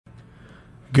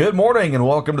Good morning and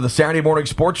welcome to the Saturday Morning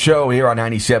Sports Show here on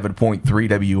 97.3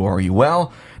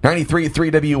 WRUL, 93.3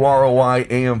 WROY,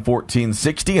 AM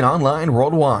 1460, and online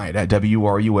worldwide at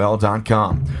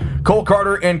WRUL.com. Cole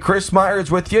Carter and Chris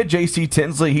Myers with you. JC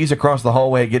Tinsley, he's across the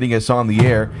hallway getting us on the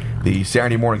air. The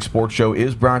Saturday Morning Sports Show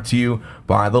is brought to you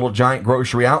by Little Giant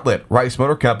Grocery Outlet, Rice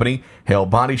Motor Company, Hale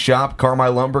Body Shop,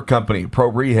 Carmi Lumber Company, Pro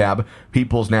Rehab,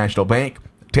 People's National Bank,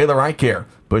 Taylor Eye Care,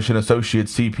 Bush &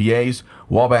 Associates CPAs,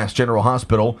 Wabash General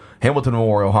Hospital, Hamilton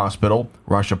Memorial Hospital,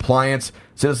 Rush Appliance,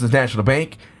 Citizens National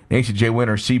Bank, Nancy J.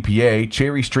 Winter CPA,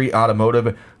 Cherry Street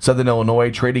Automotive, Southern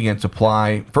Illinois Trading and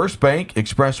Supply, First Bank,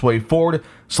 Expressway Ford,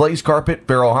 Slays Carpet,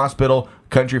 Farrell Hospital,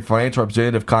 Country Financial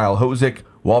Representative Kyle Hozick,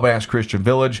 Wabash Christian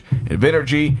Village,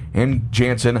 Invenergy, and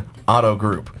Jansen Auto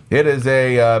Group. It is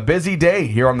a busy day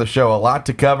here on the show. A lot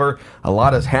to cover. A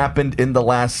lot has happened in the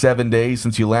last 7 days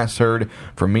since you last heard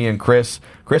from me and Chris.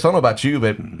 Chris, I don't know about you,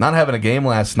 but not having a game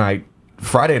last night,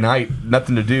 Friday night,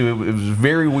 nothing to do. It was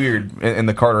very weird in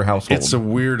the Carter household. It's a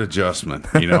weird adjustment.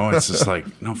 It's just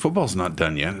like, no, football's not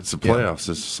done yet. It's the playoffs.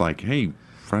 Yeah. It's just like, hey,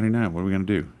 Friday night, what are we going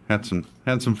to do? Had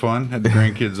some fun. Had the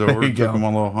grandkids over. Took them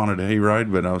on a little haunted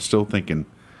hayride, but I was still thinking,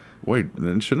 wait,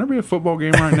 shouldn't there be a football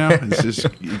game right now? It's just,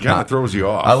 it kind of throws you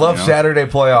off. I love Saturday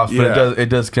playoffs, but it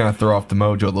does kind of throw off the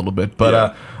mojo a little bit.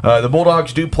 But the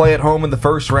Bulldogs do play at home in the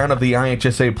first round of the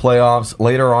IHSA playoffs.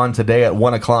 Later on today at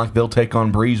 1 o'clock, they'll take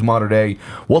on Breese Mater Dei.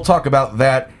 We'll talk about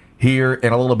that here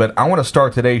in a little bit. I want to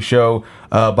start today's show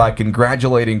by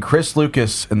congratulating Chris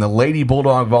Lucas and the Lady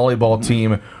Bulldog volleyball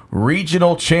team,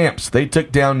 regional champs. They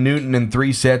took down Newton in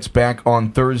 3 sets back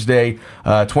on Thursday,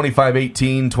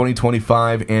 25-18,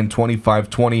 20-25, and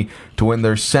 25-20 to win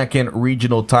their second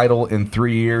regional title in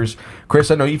 3 years. Chris,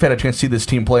 I know you've had a chance to see this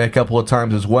team play a couple of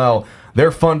times as well.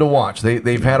 They're fun to watch.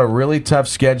 They've had a really tough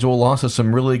schedule, lost to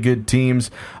some really good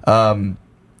teams.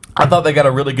 I thought they got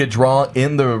a really good draw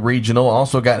in the regional.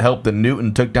 Also got help that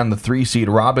Newton took down the 3-seed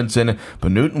Robinson,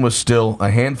 but Newton was still a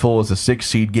handful as a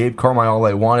 6-seed. Gave Carmi all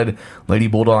they wanted. Lady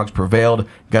Bulldogs prevailed.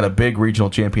 Got a big regional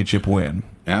championship win.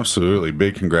 Absolutely.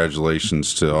 Big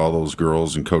congratulations to all those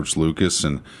girls and Coach Lucas,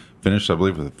 and finished, I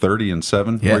believe, with a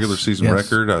 30-7 regular season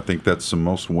record. I think that's the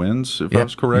most wins, if I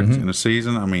was correct, in a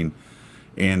season. I mean,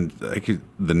 and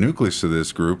the nucleus of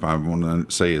this group, I want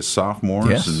to say, is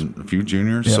sophomores and a few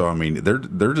juniors. Yep. So, I mean,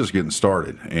 they're just getting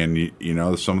started. And,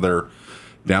 some of their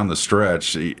down the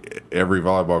stretch, every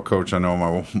volleyball coach, I know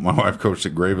my wife coached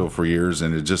at Grayville for years,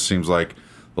 and it just seems like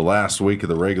the last week of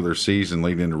the regular season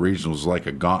leading into regionals is like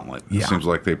a gauntlet. It seems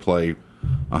like they play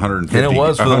 150, and it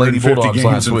was for the Lady Bulldogs games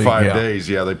last in week. 5 days.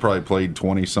 Yeah, they probably played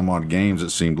 20-some-odd games,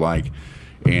 it seemed like,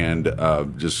 and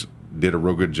just did a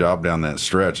real good job down that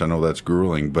stretch. I know that's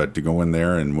grueling, but to go in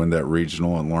there and win that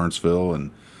regional in Lawrenceville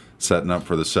and setting up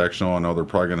for the sectional, I know they're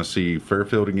probably going to see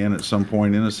Fairfield again at some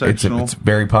point in a sectional. It's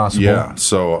very possible. Yeah,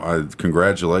 so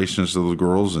congratulations to the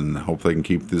girls, and hope they can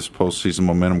keep this postseason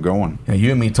momentum going. Now,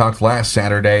 you and me talked last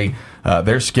Saturday.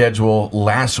 Their schedule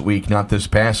last week, not this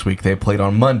past week, they played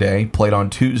on Monday, played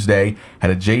on Tuesday, had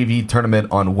a JV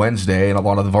tournament on Wednesday, and a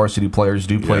lot of the varsity players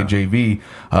do play JV.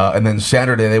 And then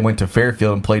Saturday they went to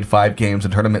Fairfield and played 5 games. The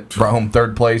tournament brought home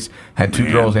 3rd place, had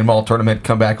 2 girls in ball tournament,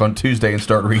 come back on Tuesday and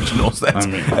start regionals.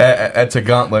 That's a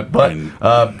gauntlet. But,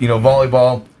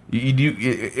 volleyball,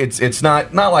 it's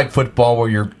not like football where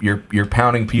you're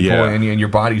pounding people and your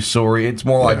body's sore. It's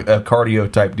more like a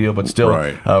cardio type deal, but still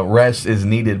rest is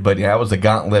needed. But it was a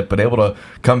gauntlet. But able to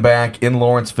come back in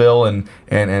Lawrenceville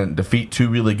and defeat 2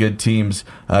 really good teams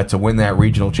to win that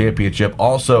regional championship.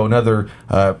 Also another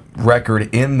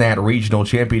record in that regional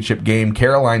championship game,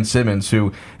 Caroline Simmons,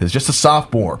 who is just a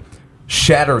sophomore,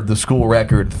 shattered the school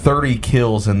record, 30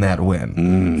 kills in that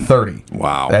win. 30.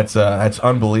 Wow. That's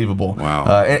unbelievable. Wow.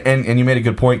 And you made a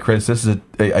good point, Chris. This is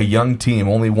a young team,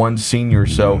 only 1 senior,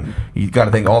 so you got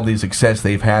to think all the success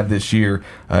they've had this year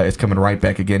is coming right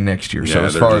back again next year. Yeah,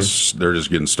 so they're just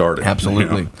getting started.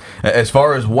 Absolutely. As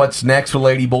far as what's next for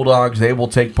Lady Bulldogs, they will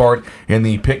take part in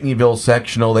the Pinckneyville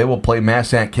sectional. They will play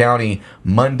Massac County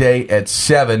Monday at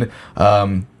 7.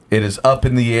 It is up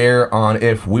in the air on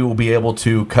if we will be able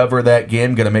to cover that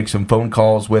game. Going to make some phone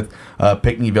calls with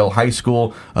Pinckneyville High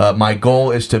School. My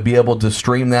goal is to be able to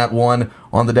stream that one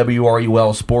on the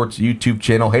WRUL Sports YouTube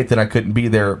channel. Hate that I couldn't be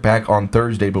there back on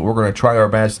Thursday, but we're going to try our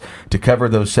best to cover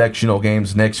those sectional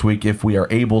games next week if we are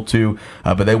able to.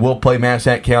 But they will play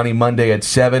Massac County Monday at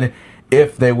 7.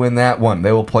 If they win that one,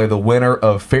 they will play the winner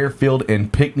of Fairfield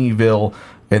and Pinckneyville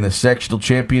in the sectional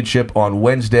championship on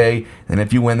Wednesday. And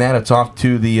if you win that, it's off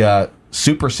to the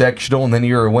super sectional, and then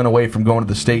you're a win away from going to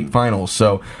the state finals.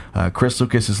 So Chris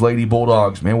Lucas's Lady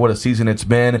Bulldogs, man, what a season it's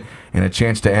been, and a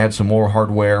chance to add some more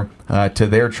hardware to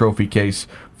their trophy case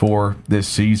for this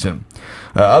season.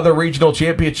 Other regional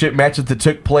championship matches that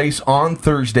took place on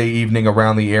Thursday evening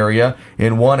around the area.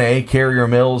 In 1A, Carrier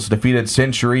Mills defeated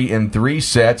Century in 3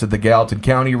 sets at the Gallatin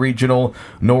County Regional.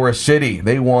 Norris City,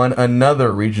 they won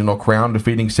another regional crown,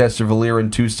 defeating Cesar-Valere in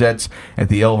 2 sets at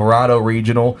the El Dorado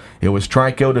Regional. It was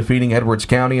Trico defeating Edwards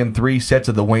County in 3 sets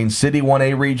at the Wayne City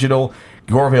 1A Regional.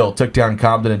 Goreville took down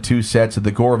Cobden in 2 sets at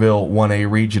the Goreville 1A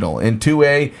Regional. In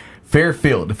 2A,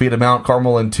 Fairfield defeated Mount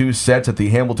Carmel in 2 sets at the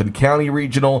Hamilton County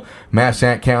Regional.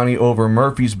 Massac County over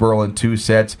Murfreesboro in 2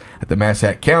 sets at the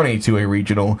Massac County 2A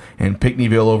Regional. And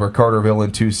Pinckneyville over Carterville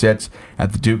in 2 sets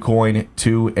at the DuQuoin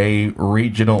 2A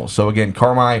Regional. So again,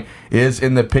 Carmi is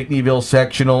in the Pinckneyville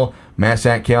sectional.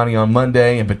 Massac County on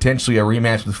Monday, and potentially a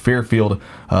rematch with Fairfield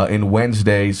in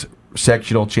Wednesday's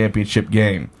sectional championship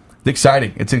game. It's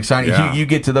exciting. It's exciting. Yeah. You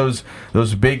get to those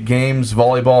big games,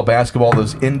 volleyball, basketball,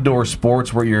 those indoor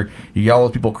sports where you got all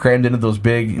those people crammed into those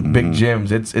big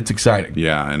gyms. It's exciting.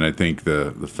 Yeah, and I think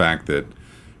the fact that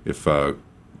if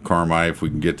Carmi, if we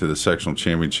can get to the sectional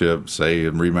championship, say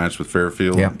a rematch with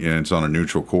Fairfield, and it's on a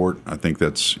neutral court, I think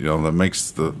that's that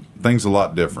makes the things a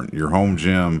lot different. Your home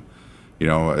gym,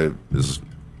 I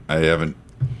haven't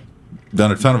done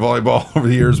a ton of volleyball over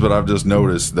the years, but I've just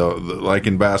noticed, like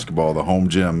in basketball, the home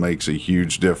gym makes a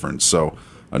huge difference. So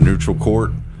a neutral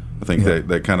court, I think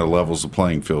that kind of levels the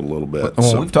playing field a little bit.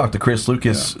 Well, we've talked to Chris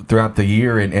Lucas throughout the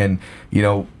year, and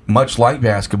much like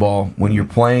basketball, when you're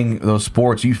playing those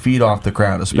sports, you feed off the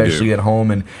crowd, especially at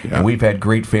home, and we've had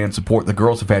great fan support. The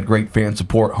girls have had great fan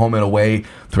support home and away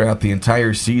throughout the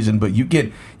entire season, but you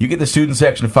get the student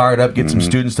section fired up, get some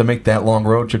students to make that long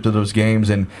road trip to those games,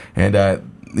 and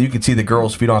you can see the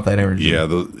girls feed off that energy. Yeah,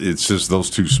 it's just those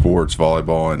 2 sports,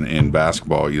 volleyball and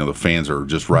basketball, the fans are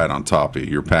just right on top of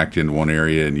you. You're packed into one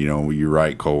area, and, you're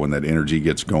right, Cole, when that energy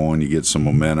gets going, you get some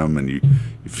momentum, and you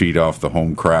feed off the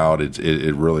home crowd.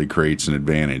 It really creates an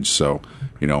advantage. So,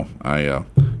 I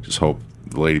just hope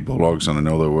the Lady Bulldogs, and I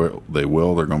know they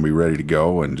will. They're going to be ready to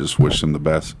go, and just wish them the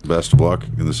best of luck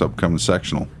in this upcoming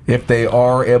sectional. If they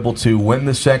are able to win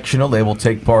the sectional, they will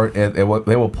take part. They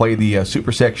will play the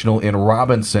super sectional in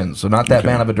Robinson. So not that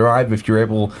bad of a drive. If you're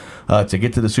able to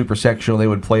get to the super sectional, they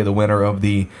would play the winner of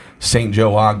the St.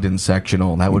 Joe Ogden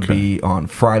sectional. That would be on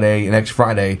next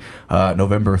Friday,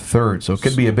 November 3rd. So it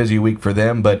could be a busy week for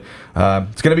them, but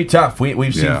it's going to be tough.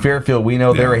 We've seen Fairfield. We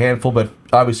know they're a handful, but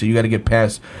obviously you got to get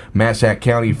past Massac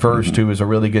County first, who is a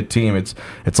really good team. It's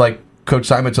like Coach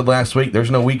Simon said last week, there's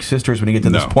no weak sisters when you get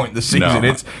to this point in the season.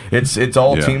 No. It's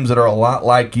all teams that are a lot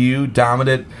like you,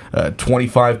 dominant,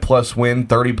 25-plus win,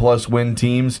 30-plus win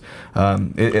teams.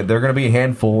 They're going to be a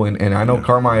handful, and I know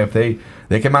Carmi, if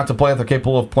they come out to play, if they're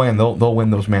capable of playing, they'll win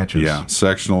those matches. Yeah,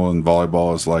 sectional and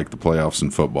volleyball is like the playoffs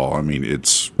in football. I mean,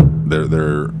 it's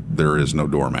there is no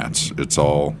doormats. It's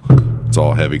all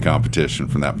heavy competition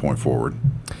from that point forward.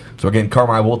 So again,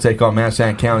 Carmi will take on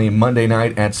Massac County Monday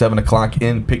night at 7 o'clock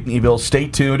in Pinckneyville. Stay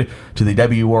tuned to the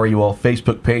WRUL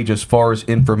Facebook page as far as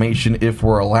information. If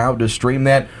we're allowed to stream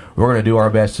that, we're going to do our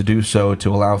best to do so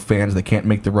to allow fans that can't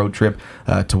make the road trip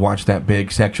to watch that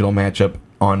big sectional matchup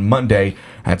on Monday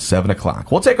at 7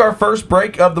 o'clock. We'll take our first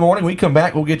break of the morning. We come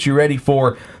back, we'll get you ready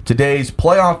for today's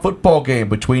playoff football game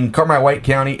between Carmi-White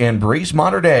County and Breese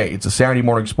Mater Dei. It's a Saturday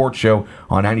morning sports show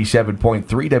on 97.3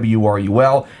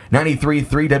 WRUL,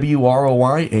 93.3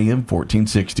 WROY, AM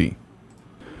 1460.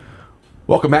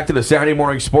 Welcome back to the Saturday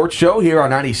morning sports show here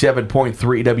on 97.3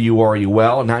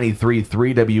 WRUL,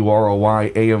 93.3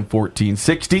 WROY, AM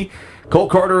 1460. Cole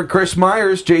Carter and Chris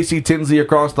Myers, J.C. Tinsley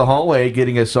across the hallway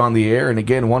getting us on the air. And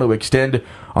again, want to extend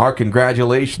our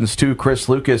congratulations to Chris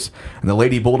Lucas and the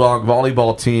Lady Bulldog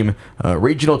volleyball team,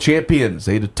 regional champions.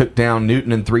 They took down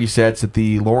Newton in 3 sets at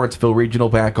the Lawrenceville Regional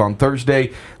back on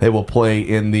Thursday. They will play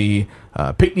in the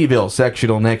Pinckneyville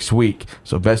sectional next week.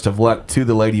 So best of luck to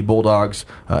the Lady Bulldogs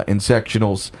in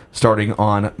sectionals starting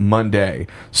on Monday.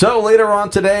 So later on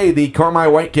today, the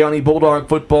Carmi-White County Bulldog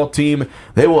football team,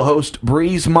 they will host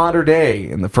Breese Mater Dei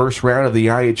in the first round of the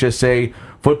IHSA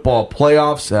football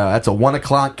playoffs. That's a 1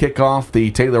 o'clock kickoff.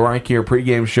 The Taylor Reicher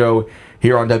pregame show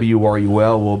here on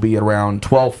WRUL will be at around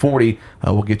 12:40.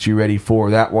 We'll get you ready for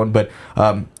that one. But,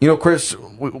 Chris,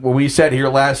 when we sat here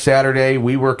last Saturday,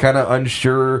 we were kind of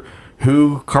unsure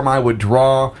who Carmi would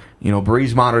draw.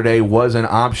 Breese Mater Dei was an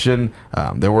option.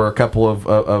 There were a couple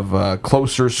of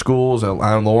closer schools.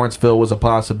 Lawrenceville was a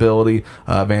possibility.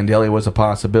 Vandalia was a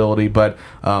possibility. But,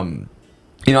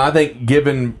 I think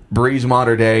given Breese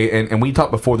Mater Dei, and we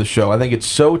talked before the show, I think it's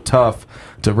so tough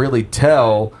to really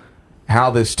tell how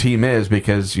this team is,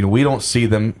 because we don't see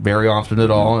them very often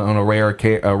at all, on a rare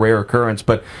occurrence.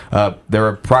 But they're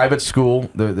a private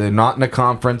school. They're not in a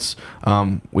conference.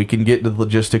 We can get into the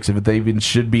logistics if they even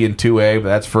should be in 2A, but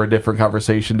that's for a different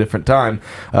conversation, different time.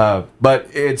 But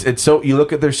it's so you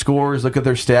look at their scores, look at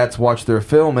their stats, watch their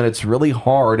film, and it's really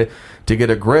hard to get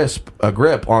a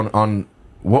grip on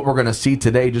what we're going to see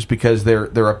today, just because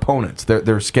their opponents,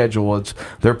 their schedule,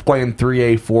 they're playing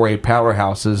 3A, 4A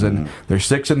powerhouses, and they're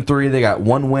 6-3. They got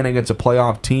one win against a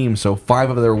playoff team, so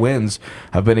 5 of their wins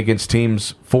have been against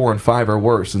teams 4 and 5 or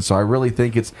worse. And so I really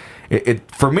think it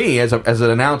for me as an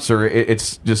announcer,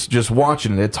 it's just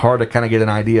watching it. It's hard to kind of get an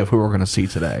idea of who we're going to see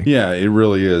today. Yeah, it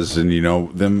really is. And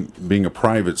them being a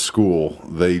private school,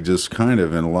 they just kind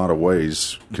of, in a lot of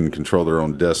ways, can control their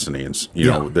own destiny. And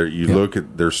look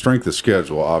at their strength of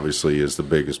schedule. Obviously, is the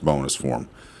biggest bonus for them,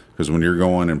 because when you're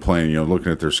going and playing,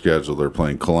 looking at their schedule, they're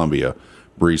playing Columbia,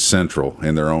 Breese Central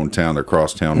in their own town, their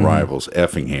crosstown rivals,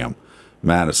 Effingham,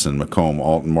 Madison, Macomb,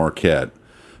 Alton, Marquette.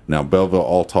 Now,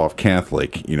 Belleville-Althoff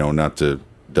Catholic, not to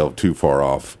delve too far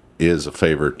off, is a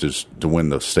favorite to win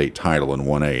the state title in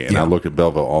 1A. And I look at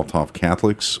Belleville-Althoff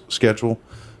Catholic's schedule.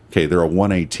 Okay, they're a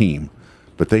 1A team,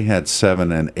 but they had 7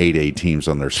 and 8A teams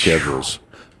on their schedules.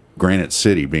 Granite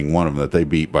City being one of them that they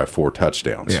beat by 4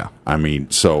 touchdowns. Yeah, I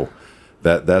mean, so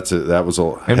that was a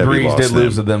and heavy Breeze loss did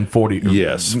lose to them 40.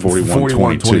 Yes,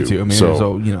 41-22. I mean,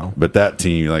 so but that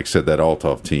team, like I said, that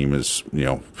Althoff team is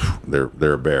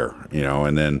they're a bear.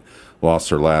 And then lost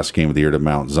their last game of the year to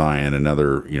Mount Zion,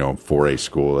 another 4A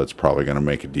school that's probably going to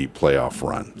make a deep playoff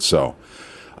run. So.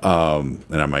 And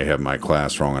I may have my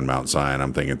class wrong on Mount Zion.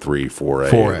 I'm thinking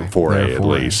 4A at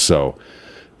least. So.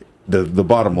 The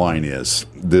bottom line is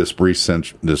this Breese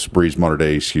Mater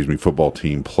Dei, football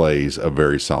team plays a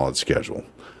very solid schedule.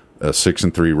 A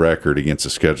 6-3 record against a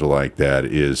schedule like that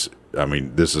is,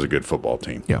 this is a good football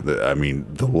team. Yeah.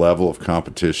 The level of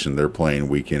competition they're playing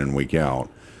week in and week out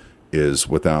is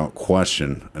without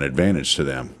question an advantage to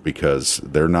them, because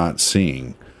they're not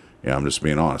seeing. I'm just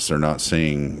being honest. They're not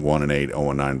seeing 1-8,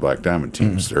 0-9 Black Diamond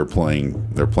teams.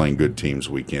 Mm-hmm. They're playing good teams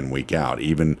week in, week out.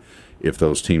 Even if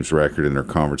those teams' record in their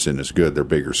conference isn't as good, they're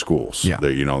bigger schools. Yeah.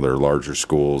 They're larger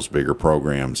schools, bigger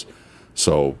programs.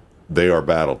 So they are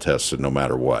battle tested no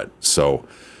matter what. So,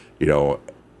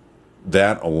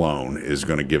 that alone is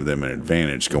going to give them an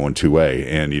advantage going 2A.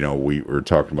 And, we were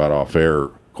talking about off air,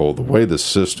 Cole, the way the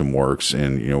system works,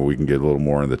 and, we can get a little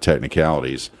more into the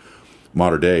technicalities.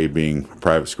 Mater Dei being a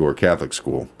private school or Catholic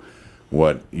school,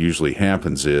 what usually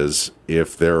happens is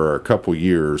if there are a couple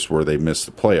years where they miss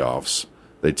the playoffs,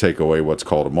 they take away what's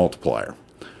called a multiplier.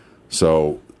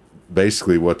 So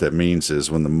basically what that means is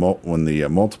when the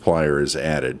multiplier is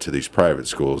added to these private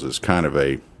schools, is kind of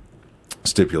a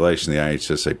stipulation the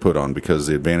IHSA put on, because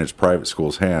the advantage private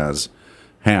schools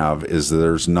have is that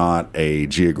there's not a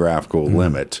geographical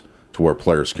limit to where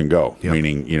players can go. Yep.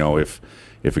 Meaning,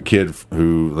 if a kid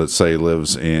who, let's say,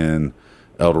 lives in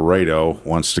El Dorado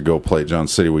wants to go play at John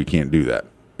City, we can't do that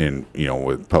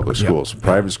with public schools. Yep.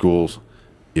 Private schools,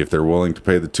 if they're willing to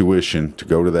pay the tuition to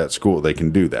go to that school, they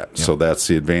can do that. Yep. So that's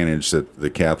the advantage that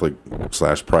the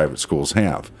Catholic/private schools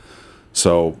have.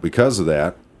 So because of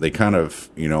that, they kind of,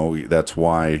 that's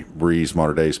why Breese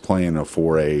Mater Dei is playing a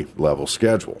 4A level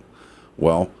schedule.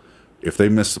 Well, if they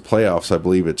miss the playoffs, I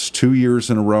believe it's 2 years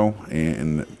in a row,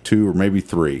 and 2 or maybe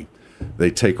 3,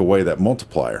 they take away that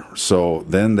multiplier. So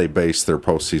then they base their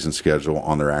postseason schedule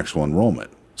on their actual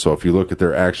enrollment. So if you look at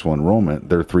their actual enrollment,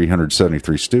 they're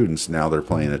 373 students. Now they're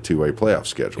playing a 2A playoff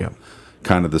schedule. Yeah.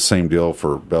 Kind of the same deal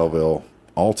for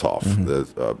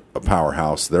Belleville-Althoff, a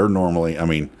powerhouse. They're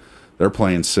normally, they're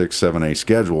playing 6-7A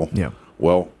schedule. Yeah.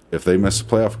 Well, if they miss the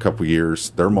playoff a couple years,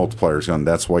 their multiplyer's gone.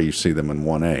 That's why you see them in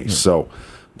 1A. Yeah. So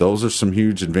those are some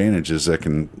huge advantages that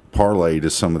can parlay to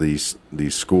some of these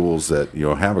schools that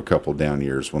have a couple down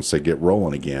years once they get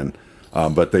rolling again.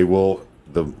 But they will,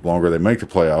 the longer they make the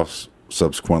playoffs,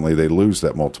 subsequently they lose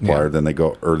that multiplier, then they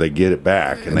go, or they get it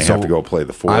back, and they have to go play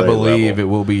the 4A I believe level. It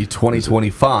will be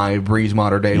 2025. Breese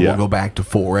Mater Dei will go back to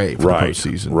 4A for the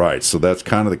postseason. Right. So that's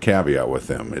kind of the caveat with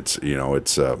them.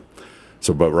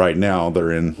 But right now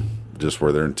they're in just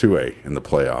where they're in 2A in the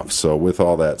playoffs. So with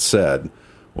all that said,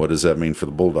 what does that mean for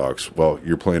the Bulldogs? Well,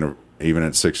 you're playing even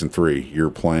at 6-3, you're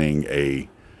playing a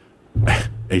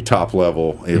top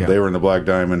level. If they were in the Black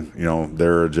Diamond,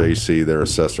 they're a JC, they're a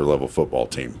Sester level football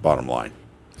team. Bottom line.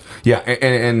 Yeah,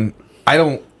 and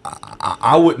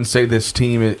I wouldn't say this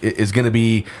team is going to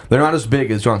be. They're not as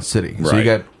big as John City. So you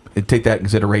got take that in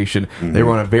consideration. Mm-hmm. They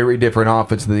run a very different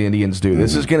offense than the Indians do.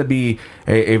 This is going to be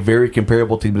a very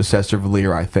comparable team to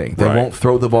Cesar-Valliere, I think. They won't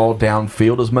throw the ball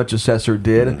downfield as much as Cesar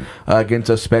did against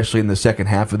us, especially in the second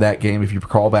half of that game, if you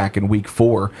recall back in week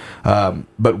 4.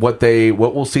 But what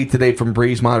we'll see today from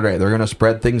Breese Mater Dei, they're going to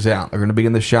spread things out. They're going to be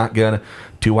in the shotgun,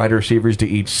 2 wide receivers to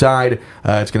each side.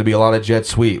 It's going to be a lot of jet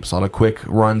sweeps, a lot of quick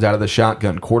runs out of the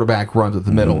shotgun, quarterback runs at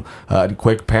the middle, and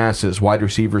quick passes, wide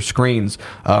receiver screens.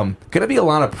 Going to be a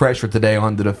lot of pressure today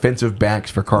on the defensive backs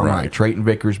for Carmi. Trayton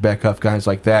Vickers, Beck Huff, guys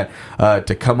like that,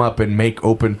 to come up and make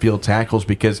open field tackles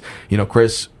because,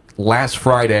 Chris, last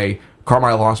Friday,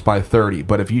 Carmi lost by 30,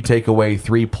 but if you take away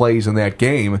 3 plays in that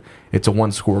game, it's a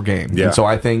 1-score game. Yeah. And so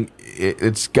I think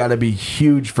it's got to be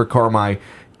huge for Carmi.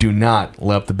 Do not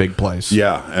let up the big plays.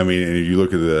 Yeah, I mean, and if you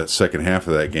look at the second half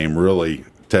of that game, really,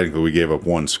 technically we gave up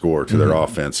 1 score to their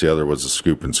offense. The other was a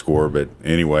scoop and score. But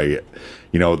anyway,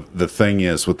 the thing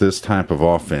is, with this type of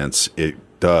offense, it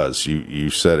does, you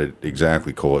said it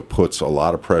exactly, Cole, it puts a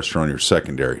lot of pressure on your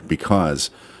secondary because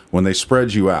when they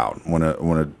spread you out, when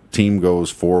a team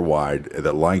goes 4 wide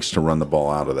that likes to run the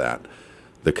ball out of that,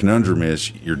 the conundrum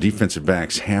is your defensive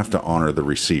backs have to honor the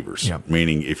receivers. Yep.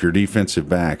 Meaning if your defensive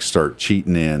backs start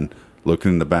cheating in,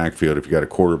 looking in the backfield, if you got a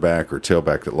quarterback or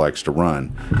tailback that likes to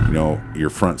run, your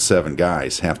front 7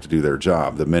 guys have to do their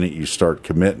job. The minute you start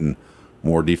committing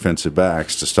more defensive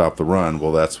backs to stop the run,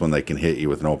 well, that's when they can hit you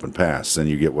with an open pass. Then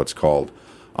you get what's called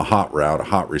a hot route, a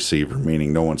hot receiver,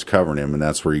 meaning no one's covering him, and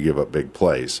that's where you give up big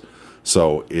plays.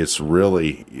 So it's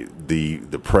really the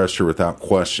pressure without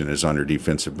question is on your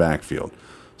defensive backfield.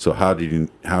 So how do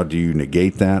you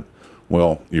negate that?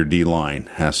 Well, your D-line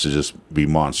has to just be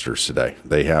monsters today.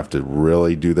 They have to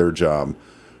really do their job,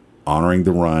 honoring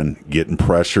the run, getting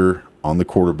pressure on the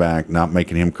quarterback, not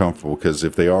making him comfortable. Because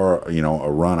if they are,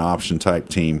 a run option type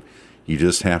team, you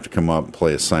just have to come up and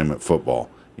play assignment football.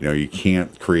 You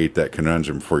can't create that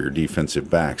conundrum for your defensive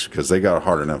backs because they got a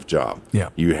hard enough job. Yeah.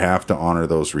 You have to honor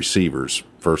those receivers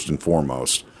first and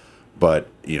foremost. But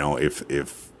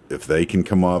if they can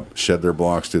come up, shed their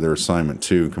blocks, do their assignment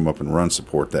too, come up and run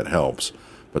support, that helps.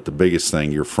 But the biggest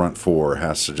thing, your front 4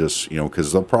 has to just,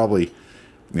 because they'll probably,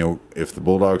 if the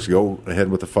Bulldogs go ahead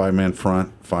with a 5-man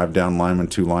front, 5 down linemen,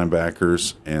 2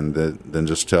 linebackers, and then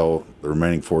just tell the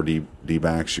remaining 4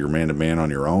 D-backs you're man-to-man on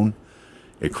your own,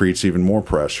 it creates even more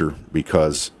pressure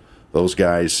because those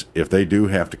guys, if they do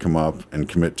have to come up and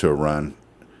commit to a run,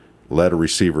 let a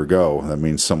receiver go, that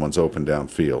means someone's open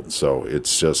downfield. So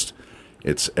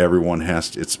it's everyone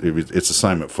has to, it's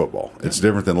assignment football. It's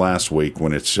different than last week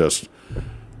when it's just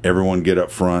everyone get up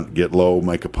front, get low,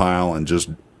 make a pile, and just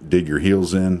dig your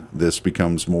heels in. This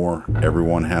becomes more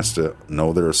everyone has to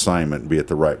know their assignment and be at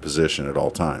the right position at all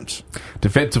times.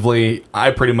 Defensively, I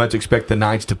pretty much expect the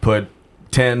Knights to put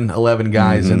 10, 11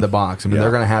 guys in the box. I mean,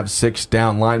 they're going to have 6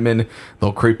 down linemen.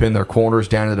 They'll creep in their corners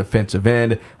down to the defensive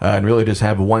end and really just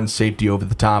have 1 safety over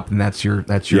the top, and that's your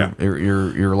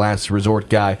last resort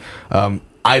guy.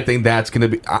 I think that's going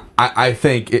to be. I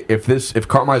think if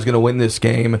Carmi is going to win this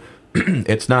game,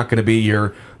 it's not going to be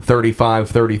your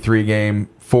 35-33 game,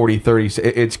 40-30.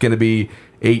 It's going to be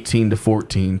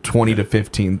 18-14,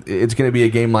 20-15. It's going to be a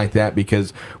game like that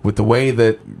because with the way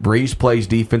that Breese plays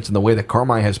defense and the way that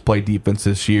Carmi has played defense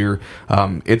this year,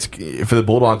 it's for the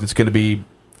Bulldogs. It's going to be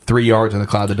 3 yards in the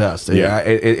cloud of dust. Yeah.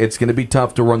 It's going to be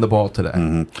tough to run the ball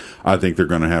today. I think they're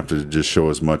going to have to just show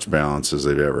as much balance as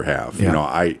they've ever have.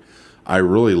 Yeah. I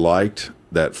really liked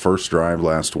that first drive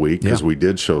last week because we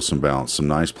did show some balance, some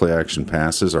nice play action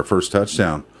passes. Our first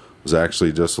touchdown was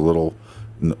actually just a little.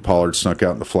 Pollard snuck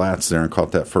out in the flats there and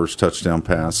caught that first touchdown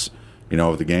pass,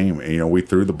 of the game. And, we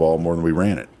threw the ball more than we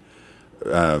ran it.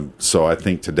 So I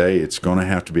think today it's going to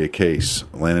have to be a case.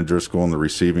 Landon Driscoll and the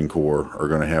receiving corps are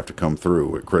going to have to come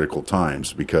through at critical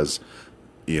times because,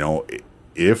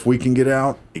 if we can get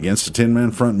out against a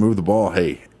 10-man front and move the ball,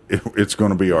 hey, it's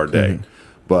going to be our day.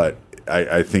 But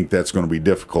I think that's going to be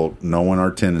difficult knowing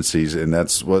our tendencies, and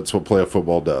that's what playoff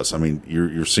football does. I mean,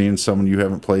 you're seeing someone you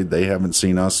haven't played, they haven't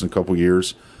seen us in a couple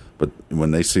years, but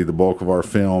when they see the bulk of our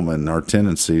film and our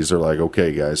tendencies, they're like,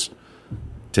 okay, guys,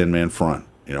 10-man front.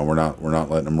 We're not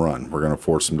letting them run. We're going to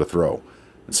force them to throw.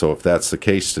 And so if that's the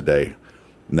case today,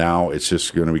 now it's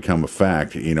just going to become a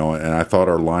fact. And I thought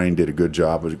our line did a good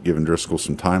job of giving Driscoll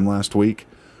some time last week.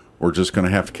 We're just going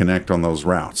to have to connect on those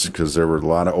routes because there were a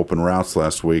lot of open routes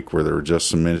last week where there were just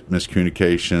some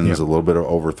miscommunications, a little bit of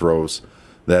overthrows.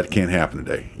 That can't happen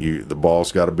today. The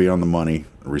ball's got to be on the money.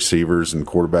 Receivers and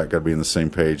quarterback got to be on the same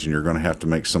page, and you're going to have to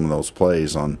make some of those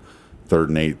plays on 3rd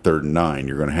and 8, 3rd and 9.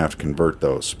 You're going to have to convert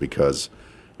those because,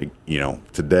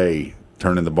 today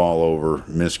turning the ball over,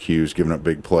 miscues, giving up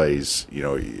big plays.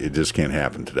 It just can't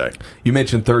happen today. You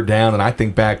mentioned third down, and I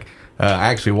think back.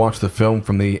 I actually watched the film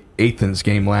from the Athens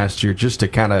game last year just to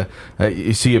kind of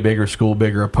you see a bigger school,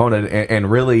 bigger opponent,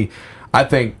 and really, I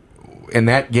think in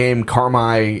that game,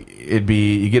 Carmi, it'd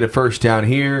be you get a first down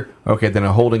here, okay, then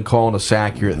a holding call and a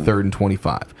sack. You're at 3rd and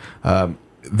 25.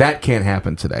 That can't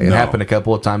happen today. It happened a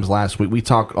couple of times last week. We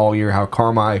talked all year how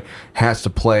Carmi has to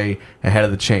play ahead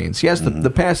of the chains. Yes,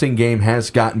 the passing game has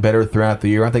gotten better throughout the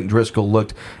year. I think Driscoll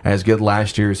looked as good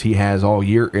last year as he has all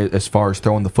year as far as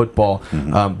throwing the football.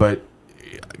 But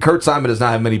Kurt Simon does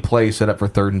not have many plays set up for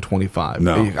 3rd and 25.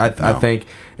 I think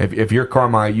if you're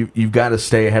Carmi, you've got to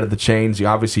stay ahead of the chains. You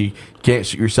obviously can't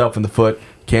shoot yourself in the foot.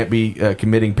 Can't be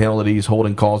committing penalties,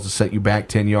 holding calls to set you back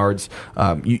 10 yards.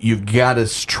 You've got to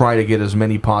try to get as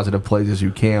many positive plays as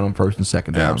you can on 1st and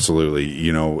 2nd down. Absolutely.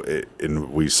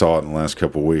 And we saw it in the last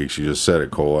couple of weeks. You just said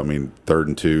it, Cole. I mean, 3rd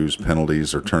and 2s,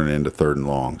 penalties are turning into 3rd and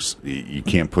longs. You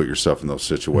can't put yourself in those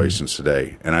situations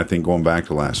today. And I think going back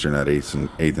to last year in that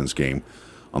Athens game,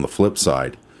 on the flip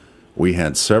side, we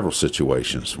had several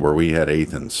situations where we had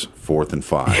Athens 4th and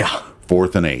 5. Yeah.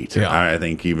 4th and 8. Yeah. I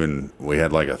think even we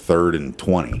had like a 3rd and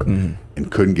 20 and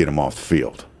couldn't get them off the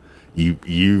field.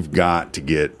 You've got to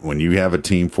get, when you have a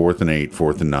team 4th and 8,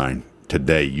 4th and 9,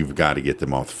 today you've got to get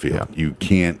them off the field. Yeah. You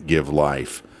can't give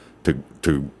life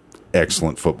to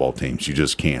excellent football teams. You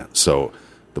just can't. So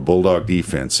the Bulldog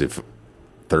defense, if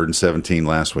 3rd and 17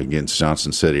 last week against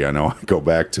Johnson City, I know I go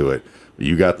back to it,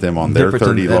 you got them on their 30-yard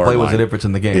line. That play was the difference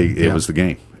in the game. It was the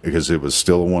game because it was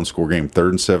still a one-score game. 3rd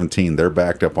and 17, they're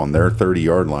backed up on their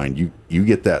 30-yard line. You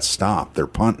get that stop, they're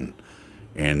punting,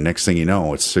 and next thing you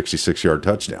know, it's a 66-yard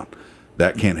touchdown.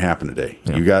 That can't happen today.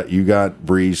 Yeah. You got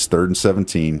Breeze 3rd and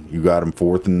 17. You got them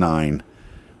 4th and 9.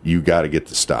 You got to get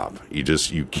the stop.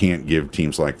 You can't give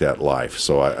teams like that life.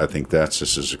 So I think that's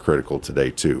just as critical today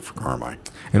too for Carmi.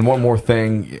 And one more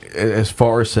thing, as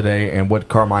far as today and what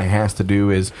Carmi has to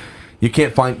do is. You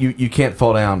can't fall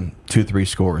down 2-3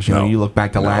 scores. You look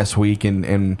back to last week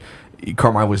and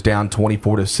Carmi was down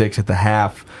 24-6 at the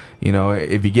half.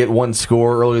 If you get one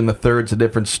score early in the third, it's a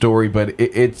different story. But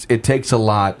it takes a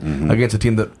lot against a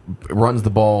team that runs the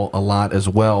ball a lot as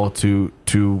well to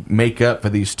make up for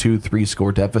these 2-3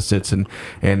 score deficits. And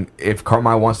if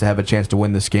Carmi wants to have a chance to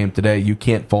win this game today, you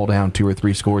can't fall down 2 or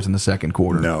 3 scores in the second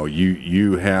quarter. No,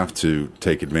 you have to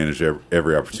take advantage of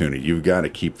every opportunity. You've got to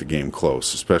keep the game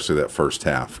close, especially that first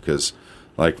half, because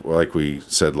like we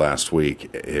said last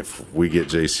week, if we get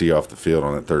JC off the field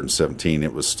on that 3rd and 17,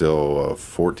 it was still a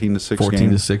 14-6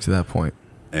 game. 14-6 at that point.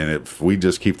 And if we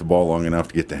just keep the ball long enough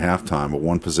to get to halftime, a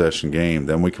one-possession game,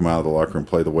 then we come out of the locker room and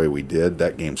play the way we did,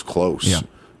 that game's close.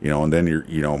 Yeah. And then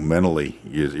you're mentally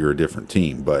you're a different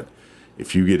team. But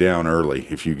if you get down early,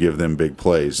 if you give them big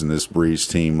plays, and this Breeze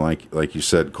team, like you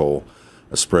said, Cole,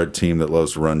 a spread team that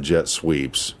loves to run jet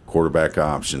sweeps, quarterback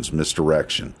options,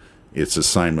 misdirection. It's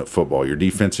assignment football. Your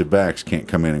defensive backs can't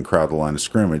come in and crowd the line of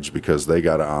scrimmage because they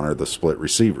got to honor the split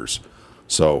receivers.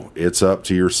 So it's up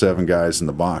to your 7 guys in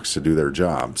the box to do their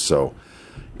job. So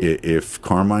if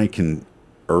Carmi can,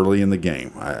 early in the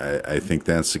game, I think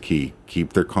that's the key.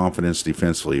 Keep their confidence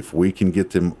defensively. If we can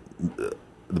get them,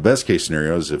 the best case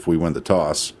scenario is if we win the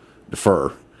toss,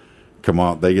 defer, come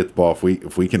out, they get the ball.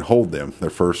 If we can hold them their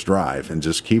first drive and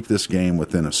just keep this game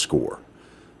within a score,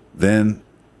 then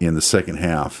in the second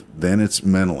half, then it's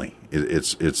mentally,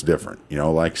 it's different.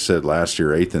 Like I said, last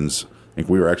year, Athens, I think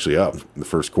we were actually up in the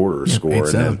first quarter score,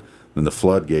 and then the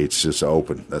floodgates just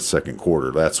opened that second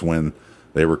quarter. That's when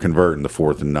they were converting the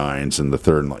 4th and 9s and the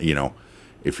 3rd and,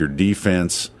 if your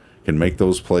defense can make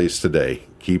those plays today,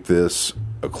 keep this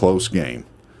a close game,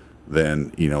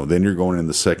 then you're going in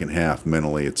the second half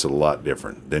mentally, it's a lot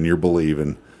different. Then you're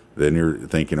believing, then you're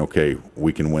thinking, okay,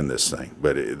 we can win this thing.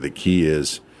 But the key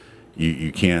is,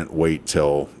 You can't wait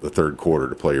till the third quarter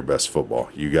to play your best football.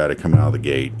 You got to come out of the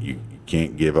gate. You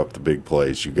can't give up the big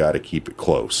plays. You got to keep it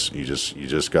close. You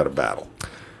just got to battle.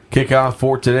 Kickoff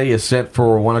for today is set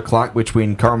for 1 o'clock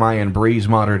between Carmi and Breese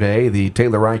Mater Dei. The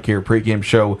Taylor Reich Care pregame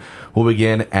show will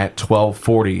begin at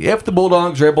 12:40. If the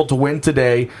Bulldogs are able to win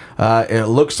today, it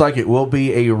looks like it will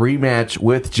be a rematch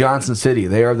with Johnson City.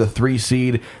 They are the 3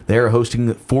 seed. They are hosting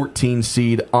the 14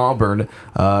 seed Auburn.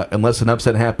 Unless an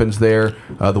upset happens there,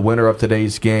 the winner of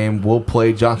today's game will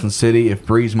play Johnson City. If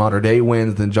Breese Mater Dei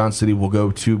wins, then Johnson City will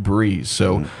go to Breese.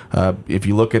 So if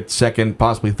you look at second,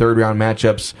 possibly third round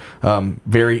matchups,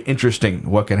 very interesting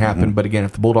what can happen. But again,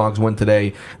 if the Bulldogs win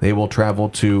today, they will travel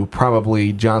to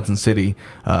probably Johnson City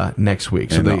next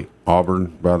week. And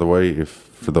Auburn, by the way,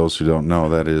 for those who don't know,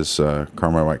 that is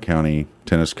Carmi-White County,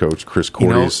 tennis coach Chris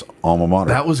Cordy's alma mater.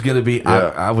 That was going to be.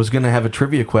 Yeah. I was going to have a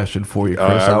trivia question for you,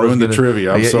 Chris. I ruined the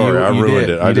trivia. I'm sorry. I ruined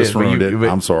it. I just ruined it.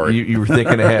 I'm sorry. You were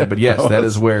thinking ahead, but yes, that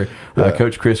is where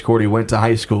Coach Chris Cordy went to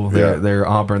high school. They're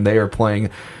Auburn. They are playing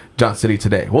Johnson City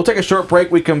today. We'll take a short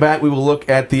break. We come back. We will look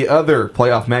at the other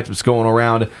playoff matchups going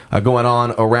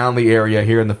on around the area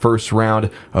here in the first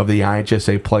round of the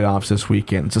IHSA playoffs this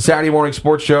weekend. It's a Saturday morning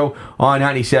sports show on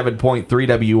 97.3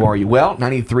 WRUL,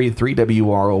 93.3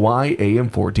 WROY, AM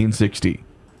 1460.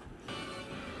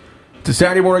 It's a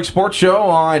Saturday morning sports show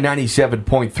on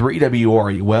 97.3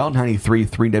 WRUL, 93.3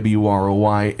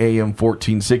 WROY, AM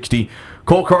 1460.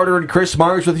 Cole Carter and Chris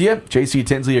Myers with you. J.C.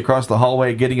 Tinsley across the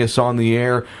hallway getting us on the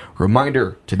air.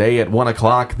 Reminder, today at 1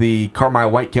 o'clock, the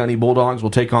Carmi-White County Bulldogs will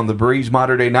take on the Breese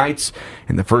Mater Dei Knights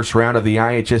in the first round of the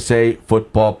IHSA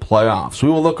football playoffs. We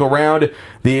will look around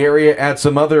the area at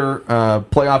some other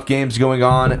playoff games going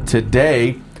on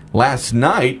today. Last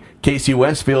night, Casey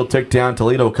Westfield took down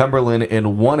Toledo Cumberland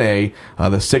in 1A,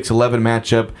 the 6-11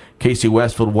 matchup. Casey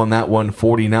Westfield won that one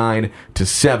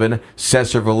 49-7.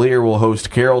 Cesar-Valier will host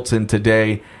Carrollton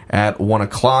today at 1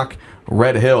 o'clock.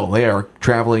 Red Hill, they are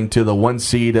traveling to the 1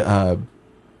 seed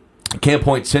Camp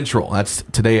Point Central. That's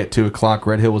today at 2 o'clock.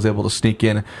 Red Hill was able to sneak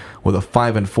in with a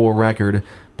 5-4 record.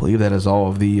 I believe that is all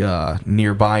of the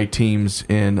nearby teams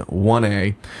in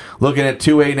 1A. Looking at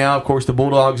 2A now, of course, the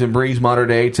Bulldogs and Breese Mater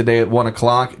Dei today at 1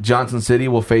 o'clock. Johnson City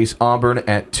will face Auburn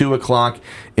at 2 o'clock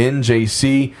in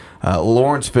JC.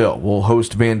 Lawrenceville will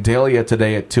host Vandalia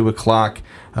today at 2 o'clock.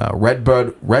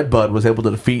 Redbud was able to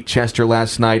defeat Chester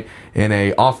last night in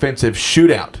an offensive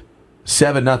shootout.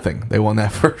 7-0. They won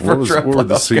that first round. What were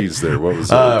the seeds there? What was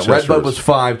Redbud was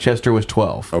 5, Chester was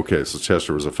 12. Okay, so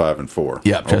Chester was a 5-4.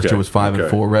 Yeah, Chester was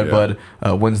 5-4. Redbud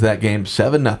wins that game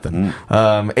 7-0.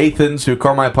 Athens, who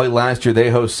Carmi played last year, they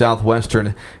host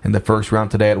Southwestern in the first round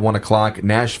today at 1 o'clock.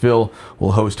 Nashville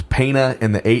will host Pana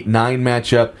in the 8-9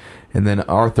 matchup. And then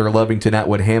Arthur Lovington,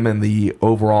 Atwood Hammond, the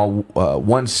overall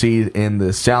 1 seed in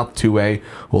the South 2A,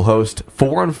 will host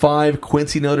 4-5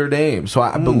 Quincy Notre Dame. So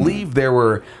I believe there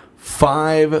were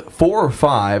 4 or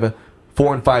 5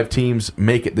 4-5 teams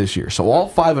make it this year. So all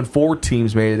 5-4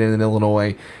 teams made it in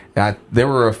Illinois. There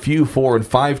were a few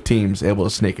 4-5 teams able to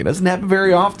sneak it. Doesn't happen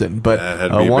very often, but that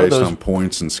had to be based on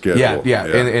points and schedule.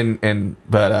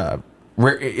 But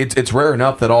it's rare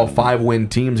enough that all 5-win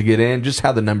teams get in. Just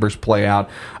how the numbers play out.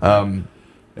 And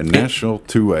Nashville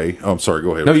 2A. Oh, I'm sorry.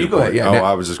 Go ahead. No, you go ahead. Yeah.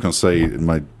 I was just going to say in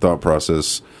my thought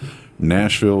process,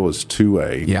 Nashville is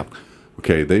 2A. Yeah.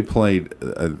 Okay, they played.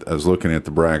 I was looking at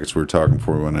the brackets we were talking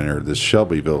before we went in there. This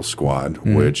Shelbyville squad,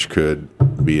 which could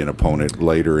be an opponent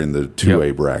later in the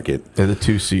 2A bracket. They're the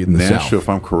 2 seed in the Nashville, South. if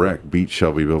I'm correct, beat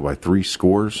Shelbyville by 3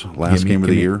 scores last game of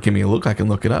the year. Give me a look. I can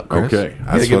look it up, Chris. Okay,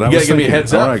 that's what I was thinking. Give me a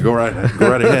heads up. All right, go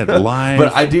right ahead. Live.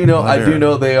 But I do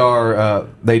know they are.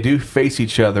 They do face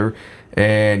each other.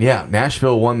 And yeah,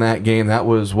 Nashville won that game. That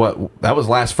was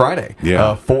last Friday.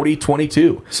 Yeah,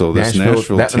 40-22. So this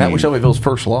Nashville team, that was Shelbyville's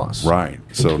first loss. Right.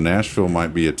 So Nashville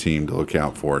might be a team to look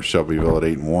out for. Shelbyville at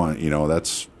 8-1.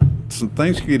 That's some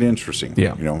things get interesting.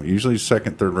 Yeah. Usually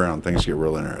second, third round things get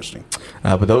real interesting.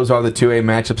 But those are the 2A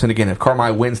matchups. And again, if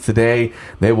Carmi wins today,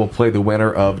 they will play the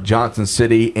winner of Johnson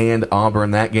City and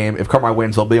Auburn that game. If Carmi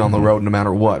wins, they'll be on the road no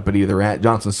matter what, but either at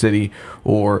Johnson City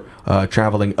or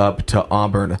traveling up to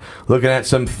Auburn. Looking at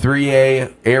some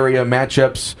 3A area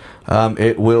matchups,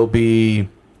 it will be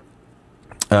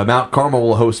Mount Carmel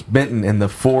will host Benton in the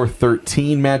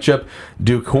 4-13 matchup.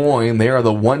 DuQuoin, they are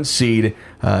the 1 seed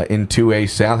in 2A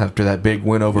South after that big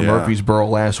win over Murfreesboro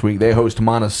last week. They host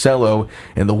Monticello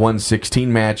in the 1-16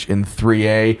 match in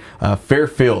 3A.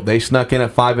 Fairfield, they snuck in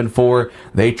at 5-4.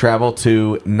 They travel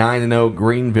to 9-0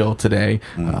 Greenville today.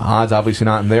 Odds obviously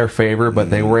not in their favor, but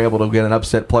they were able to get an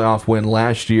upset playoff win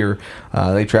last year.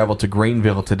 They travel to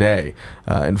Greenville today.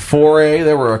 In 4A,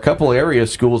 there were a couple area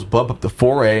schools bump up to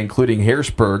 4A, including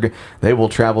Harrisburg. They will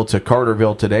travel to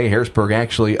Carterville today. Harrisburg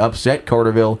actually upset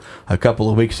Carterville a couple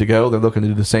of weeks ago. They're looking to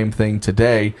do the same thing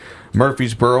today.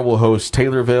 Murfreesboro will host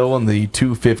Taylorville in the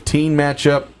 2-15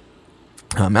 matchup.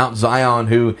 Mount Zion,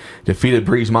 who defeated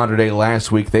Breese Mater Dei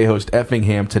last week, they host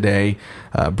Effingham today.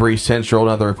 Breese Central,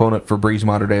 another opponent for Breese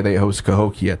Mater Dei, they host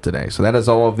Cahokia today. So that is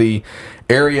all of the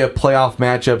area playoff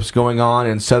matchups going on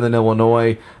in Southern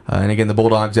Illinois. And again, the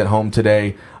Bulldogs at home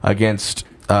today against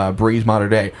Breese Mater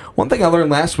Dei. One thing I learned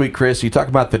last week, Chris, you talk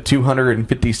about the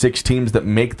 256 teams that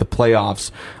make the playoffs.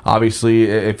 Obviously,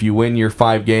 if you win your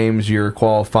 5 games, you're a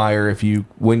qualifier. If you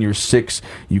win your 6,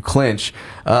 you clinch.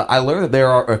 I learned that there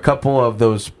are a couple of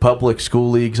those public school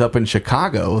leagues up in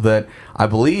Chicago that I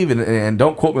believe, and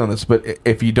don't quote me on this, but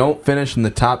if you don't finish in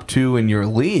the top 2 in your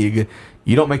league,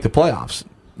 you don't make the playoffs.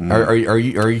 Are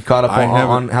you caught up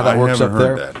on how that works up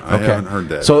there? I haven't heard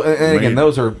that. So and again,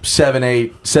 those are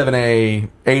 7A,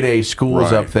 8A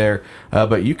schools up there.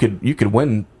 But you could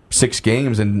win 6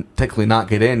 games and technically not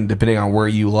get in, depending on where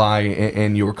you lie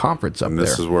in your conference up there. And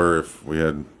this is where if we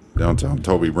had downtown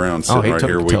Toby Brown sitting right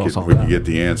here, we could get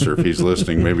the answer. If he's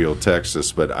listening, maybe he'll text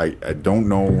us. But I don't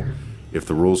know if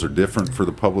the rules are different for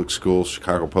the public schools,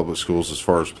 Chicago public schools, as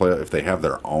far as playoff, if they have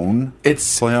their own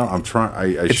playoff.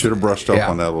 I should have brushed up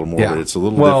on that a little more, but it's a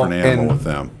little different animal with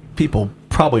them. People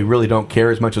probably really don't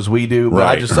care as much as we do, but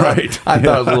I just thought it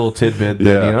was a little tidbit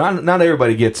that not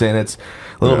everybody gets in. It's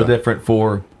a little bit different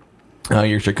for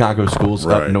your Chicago schools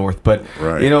up north. But,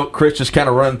 Chris, just kind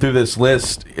of run through this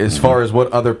list as far as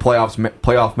what other playoff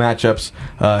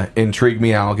matchups intrigue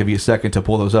me. I'll give you a second to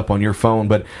pull those up on your phone.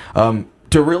 But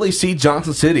to really see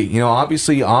Johnson City,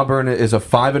 obviously Auburn is a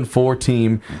 5-4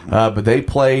 team, but they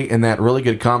play in that really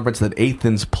good conference that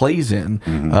Athens plays in.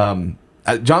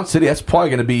 Johnson City, that's probably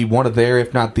going to be one of their,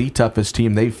 if not the toughest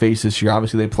team they face this year.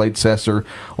 Obviously, they played Cesar,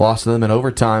 lost to them in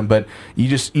overtime, but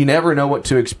you never know what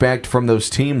to expect from those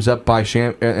teams up by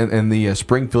in the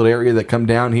Springfield area that come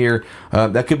down here.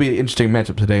 That could be an interesting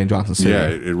matchup today in Johnson City. Yeah,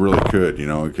 it really could,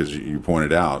 because you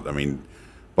pointed out,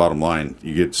 bottom line,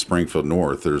 you get Springfield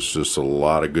North, there's just a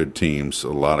lot of good teams, a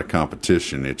lot of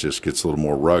competition. It just gets a little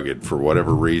more rugged for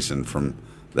whatever reason from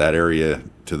that area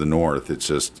to the north. It's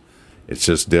just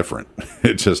different.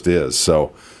 It just is.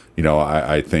 So,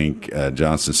 I think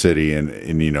Johnson City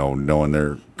and knowing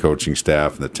their coaching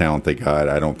staff and the talent they got,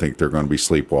 I don't think they're going to be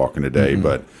sleepwalking today.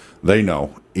 But they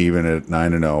know, even at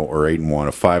 9-0 or 8-1,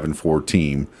 a 5-4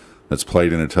 team that's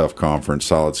played in a tough conference,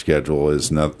 solid schedule,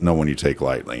 is no one you take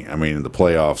lightly. In the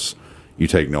playoffs, you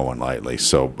take no one lightly.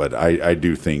 So, but I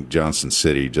do think Johnson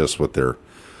City,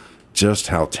 just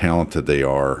how talented they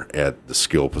are at the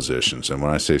skill positions. And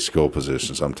when I say skill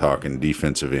positions, I'm talking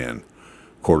defensive end,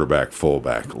 quarterback,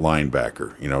 fullback,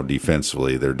 linebacker.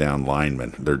 Defensively, they're down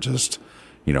linemen. They're just,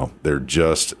 they're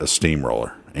just a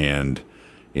steamroller. And,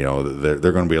 they're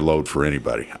going to be a load for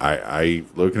anybody. I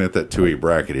looking at that 2A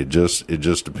bracket, it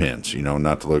just depends.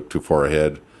 Not to look too far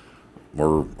ahead.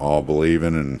 We're all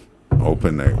believing and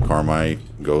hoping that Carmi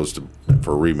goes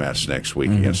for a rematch next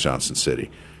week against Johnson City.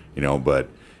 But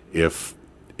if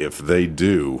they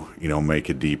do, make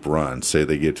a deep run, say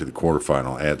they get to the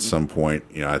quarterfinal at some point,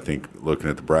 I think looking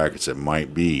at the brackets, it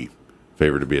might be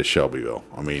favored to be a Shelbyville.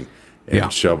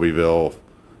 Shelbyville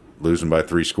losing by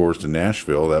 3 scores to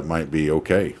Nashville, that might be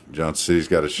okay. Johnson City's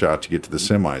got a shot to get to the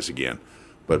semis again.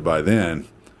 But by then,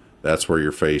 that's where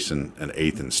you're facing an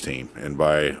Athens team. And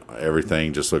by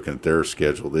everything, just looking at their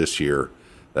schedule this year,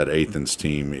 that Athens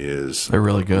team they're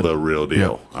really good. The real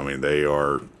deal. Yep.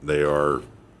 They are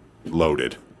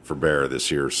loaded for bear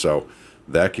this year, so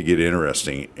that could get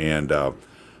interesting. And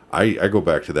I go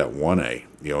back to that 1A.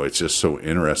 It's just so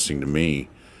interesting to me.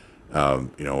 I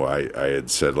had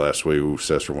said last week,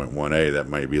 Cesar went 1A. That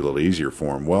might be a little easier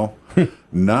for him. Well,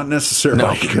 not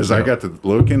necessarily, because I got to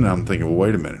looking, and I'm thinking, well,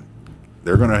 wait a minute.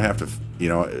 They're going to have to,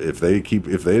 if they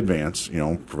advance,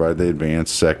 provide they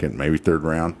advance second, maybe third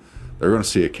round, they're going to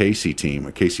see a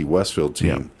Casey Westfield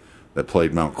team that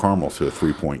played Mount Carmel to a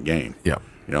 3-point game. Yeah.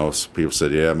 People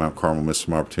said, Mount Carmel missed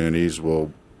some opportunities.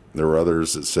 Well, there were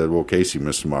others that said, well, Casey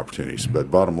missed some opportunities.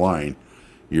 But bottom line,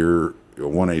 you're a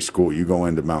 1A school. You go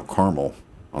into Mount Carmel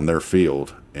on their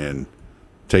field and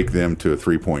take them to a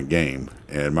 3-point game,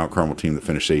 and Mount Carmel team that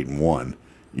finished 8-1,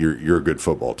 you're a good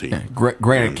football team. Yeah.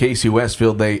 Granted, Casey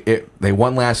Westfield, they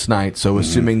won last night, so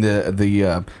assuming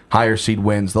the higher seed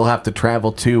wins, they'll have to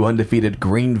travel to undefeated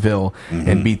Greenville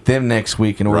and beat them next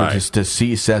week in order just to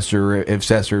see Cesar. If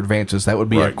Cesar advances, that would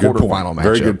be a quarterfinal matchup.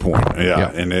 Very good point. Yeah.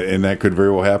 And that could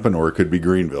very well happen, or it could be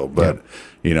Greenville. But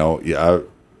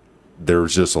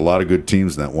there's just a lot of good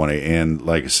teams in that 1A. And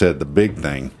like I said, the big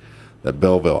thing, that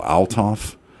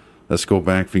Belleville-Altoff. Let's go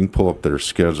back. If you can pull up their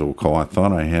schedule, Cole. I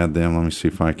thought I had them. Let me see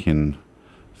if I can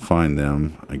find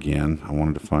them again. I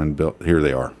wanted to find here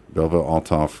they are.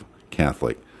 Belleville-Altoff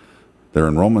Catholic. Their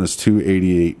enrollment is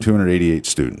 288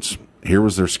 students. Here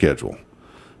was their schedule.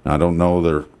 Now, I don't know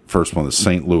their first one is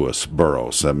St. Louis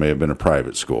Burroughs. That may have been a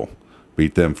private school.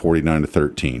 Beat them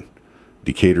 49-13.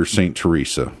 Decatur St.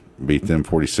 Teresa beat them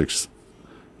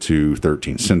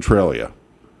 46-13. Centralia.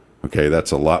 Okay, that's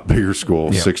a lot bigger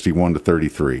school,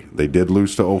 61-33. They did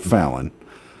lose to O'Fallon,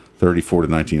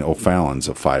 34-19. O'Fallon's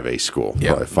a 5A school,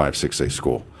 5-6A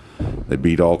school. They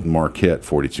beat Alton Marquette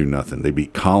 42-0. They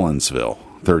beat Collinsville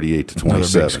 38-27.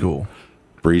 Another big school.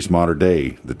 Breese Mater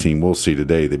Dei, the team we'll see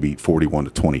today, they beat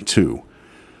 41-22.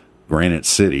 Granite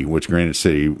City, which Granite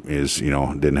City is,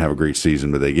 didn't have a great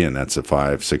season, but again, that's a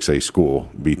 5-6A school,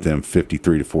 beat them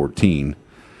 53-14.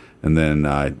 And then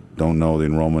I don't know the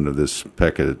enrollment of this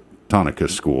Pecatonica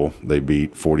school. They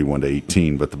beat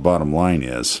 41-18, but the bottom line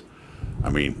is, I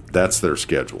mean, that's their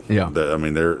schedule. Yeah. I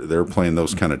mean, they're playing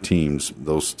those kind of teams,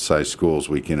 those size schools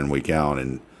week in and week out,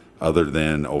 and other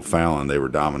than O'Fallon, they were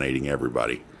dominating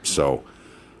everybody. So,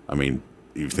 I mean,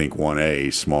 you think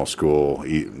 1A, small school,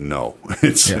 no.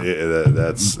 That's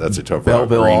a tough one.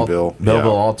 Belleville,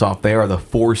 Althoff, they are the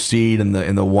 4 seed in the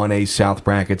 1A South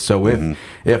bracket. So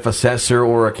if Assessor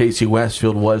or a Casey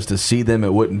Westfield was to see them,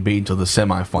 it wouldn't be until the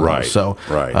semifinals. Right. So,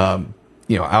 right. I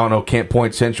don't know, Camp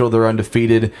Point Central, they're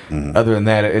undefeated. Other than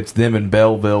that, it's them and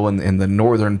Belleville in the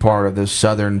northern part of the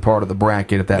southern part of the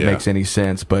bracket, if that makes any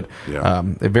sense. But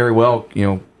it very well,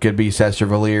 could be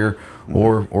Sesser-Valier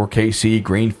or KC,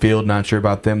 Greenfield. Not sure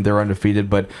about them; they're undefeated.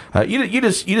 But you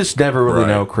just never really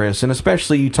know, Chris. And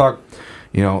especially you talk,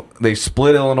 they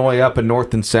split Illinois up in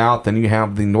north and south, and you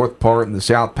have the north part and the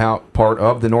south part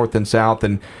of the north and south,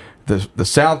 and the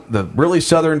south, the really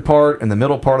southern part and the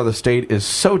middle part of the state is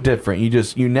so different.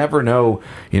 You never know.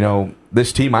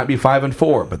 This team might be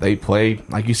 5-4, but they play,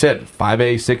 like you said,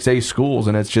 5A, 6A schools,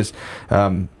 and it's just.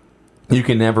 You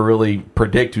can never really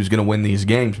predict who's going to win these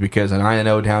games because an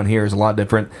I&O down here is a lot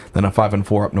different than a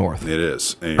 5-4 up north. It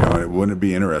is. And, wouldn't it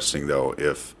be interesting, though,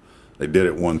 if they did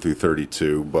it 1 through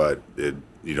 32, but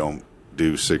you don't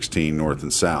do 16 north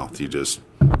and south. You just,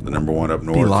 the number 1 up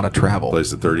north. Be a lot of travel.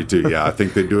 Plays the 32. Yeah, I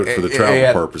think they do it for the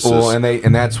travel purposes. Well,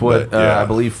 and that's what I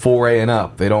believe 4A and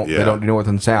up. They don't do north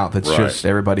and south. It's just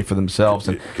everybody for themselves.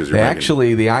 And the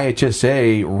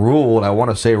IHSA ruled, I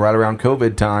want to say right around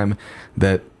COVID time,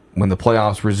 that when the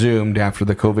playoffs resumed after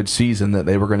the COVID season, that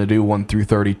they were going to do 1 through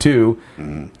 32.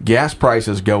 Gas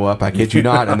prices go up, I kid you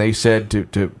not, and they said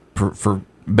for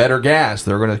better gas,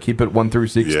 they're going to keep it 1 through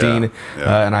 16,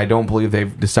 and I don't believe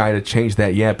they've decided to change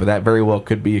that yet, but that very well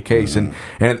could be a case. And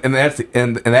that's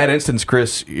in that instance,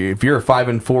 Chris, if you're a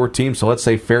 5-4 team, so let's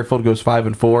say Fairfield goes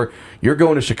 5-4, you're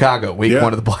going to Chicago week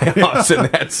 1 of the playoffs, and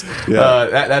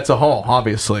that's a haul,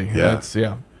 obviously.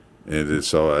 It is,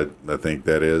 so I think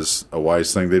that is a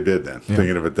wise thing they did then,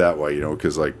 thinking of it that way,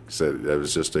 because like I said, that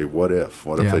was just a what if.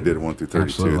 What if they did 1 through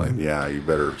 32? Then, you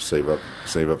better save up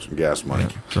some gas money.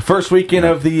 The first weekend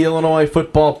of the Illinois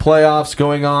football playoffs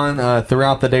going on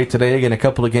throughout the day today. Again, a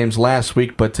couple of games last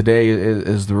week, but today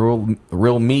is the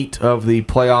real meat of the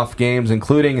playoff games,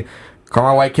 including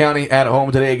Carmi-White County at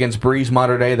home today against Breese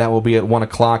Mater Dei. That will be at 1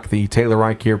 o'clock. The Taylor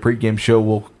Reich here pregame show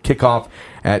will kick off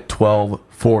at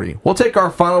 12:40. We'll take our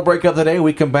final break of the day.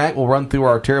 We come back. We'll run through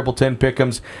our Terrible 10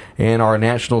 Pick'ems and our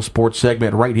national sports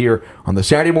segment right here on the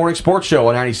Saturday Morning Sports Show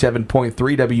on 97.3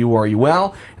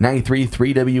 WRUL,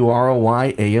 93.3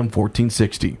 WROY, AM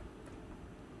 1460.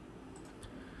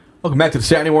 Welcome back to the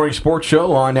Saturday Morning Sports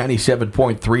Show on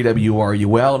 97.3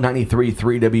 WRUL,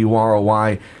 93.3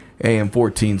 WROY, AM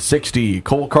 1460.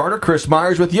 Cole Carter, Chris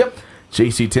Myers with you.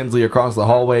 J.C. Tinsley across the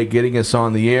hallway getting us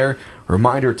on the air.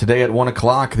 Reminder, today at 1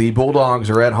 o'clock, the Bulldogs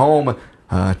are at home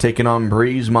taking on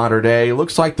Breese Mater Dei.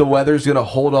 Looks like the weather's going to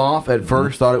hold off. At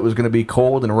first, thought it was going to be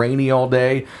cold and rainy all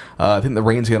day. I think the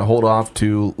rain's going to hold off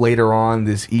to later on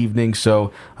this evening.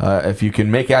 So if you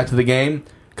can make it out to the game,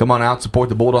 come on out, support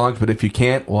the Bulldogs. But if you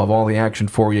can't, we'll have all the action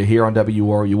for you here on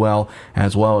WRUL,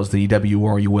 as well as the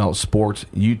WRUL Sports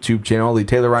YouTube channel. The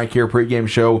Taylor Reich here pregame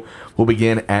show will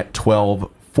begin at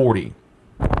 12:40.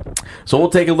 So we'll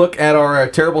take a look at our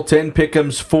Terrible 10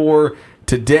 Pick'ems for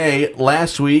today.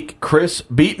 Last week, Chris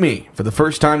beat me for the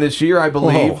first time this year, I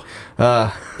believe.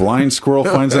 Blind squirrel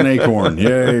finds an acorn.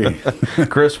 Yay.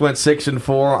 Chris went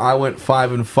 6-4. I went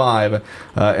 5-5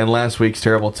 in last week's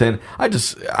Terrible 10. I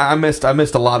missed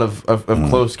a lot of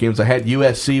close games. I had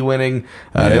USC winning.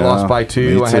 They lost by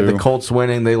 2. I had the Colts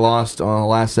winning. They lost on a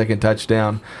last-second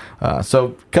touchdown.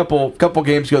 So couple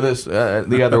games go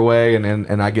the other way,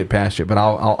 and I get past it. But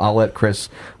I'll let Chris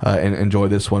enjoy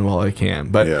this one while I can.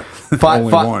 But five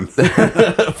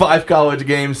college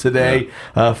games today,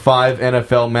 5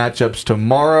 NFL matchups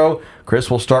tomorrow. Chris,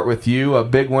 we'll start with you. A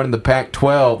big one in the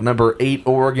Pac-12. Number 8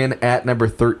 Oregon at number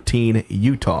 13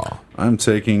 Utah. I'm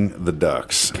taking the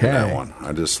Ducks in that one.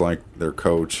 I just like their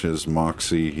coach, his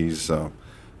moxie.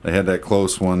 They had that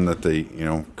close one that they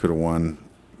could have won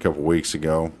a couple weeks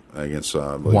ago against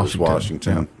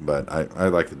Washington. But I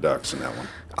like the Ducks in that one.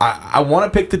 I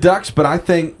want to pick the Ducks, but I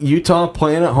think Utah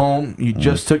playing at home. You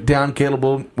just took down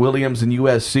Caleb Williams and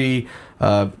USC.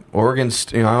 Oregon's,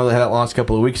 I know they had that loss a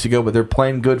couple of weeks ago, but they're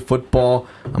playing good football.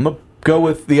 I'm going to go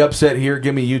with the upset here.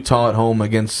 Give me Utah at home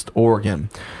against Oregon.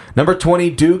 Number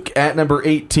 20, Duke at number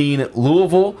 18,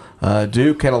 Louisville.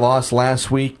 Duke had a loss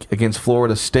last week against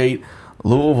Florida State.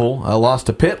 Louisville lost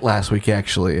to Pitt last week,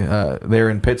 actually, there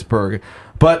in Pittsburgh.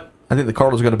 But I think the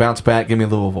Cardinals are going to bounce back. Give me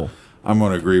Louisville. I'm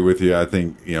going to agree with you. I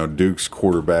think, Duke's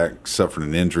quarterback suffered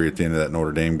an injury at the end of that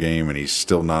Notre Dame game, and he's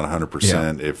still not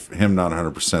 100%. Yeah. If him not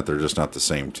 100%, they're just not the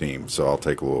same team. So I'll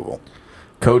take Louisville.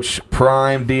 Coach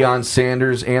Prime, Deion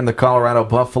Sanders, and the Colorado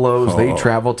Buffaloes, they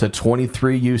travel to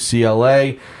 23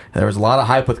 UCLA. There was a lot of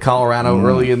hype with Colorado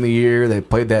early in the year. They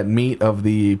played that meat of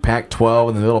the Pac-12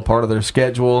 in the middle part of their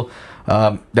schedule.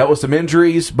 That was some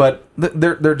injuries, but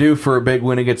they're due for a big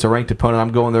win against a ranked opponent.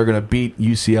 I'm going they're going to beat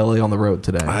UCLA on the road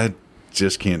today. I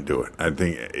just can't do it. I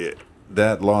think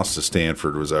that loss to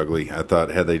Stanford was ugly. I thought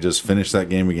had they just finished that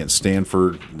game against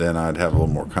Stanford, then I'd have a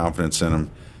little more confidence in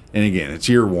them. And again, it's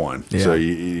year one. Yeah.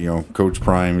 So, Coach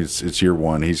Prime, it's year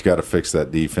one. He's got to fix that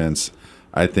defense.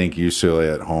 I think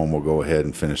UCLA at home will go ahead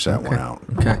and finish that one out.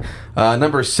 Okay.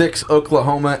 Number 6,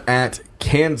 Oklahoma at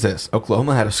Kansas.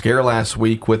 Oklahoma had a scare last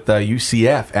week with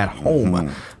UCF at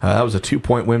home. That was a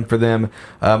 2-point win for them.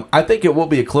 I think it will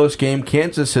be a close game.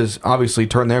 Kansas has obviously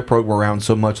turned their program around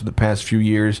so much in the past few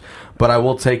years, but I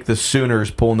will take the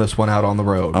Sooners pulling this one out on the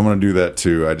road. I'm going to do that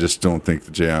too. I just don't think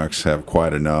the Jayhawks have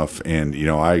quite enough. And,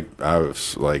 I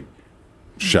was like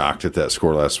shocked at that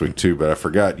score last week too, but I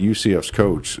forgot UCF's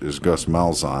coach is Gus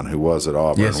Malzahn, who was at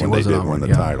Auburn when they did win the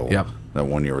title. Yep. That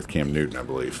 1 year with Cam Newton, I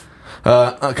believe.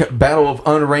 Battle of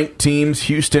unranked teams.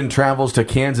 Houston travels to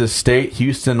Kansas State.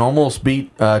 Houston almost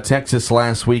beat Texas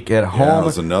last week at home. That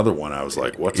was another one. I was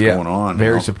like, what's going on?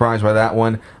 Very surprised by that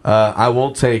one. I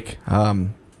will take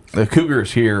the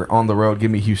Cougars here on the road. Give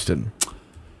me Houston.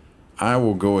 I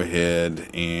will go ahead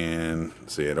and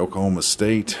see at Oklahoma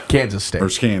State. Kansas State. Or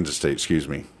Kansas State, excuse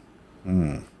me.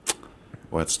 Well,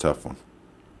 that's a tough one.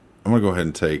 I'm going to go ahead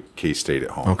and take K-State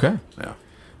at home. Okay. Yeah.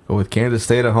 Go with Kansas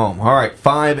State at home. All right,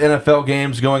 5 NFL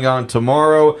games going on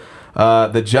tomorrow.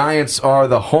 The Giants are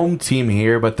the home team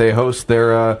here, but they host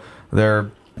their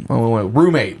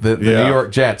roommate, the New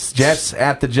York Jets. Jets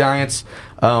at the Giants.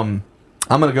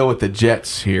 I'm going to go with the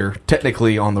Jets here,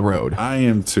 technically on the road. I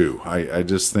am too. I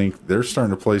just think they're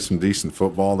starting to play some decent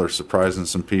football. They're surprising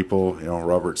some people.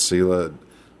 Robert Sela,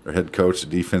 their head coach, a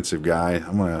defensive guy.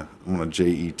 I'm gonna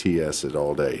JETS it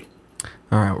all day.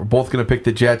 All right, we're both going to pick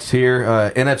the Jets here.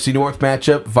 NFC North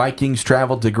matchup, Vikings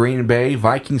traveled to Green Bay.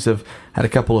 Vikings have had a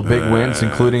couple of big wins,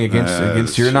 including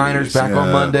against your Niners back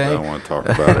on Monday. I don't want to talk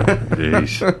about it.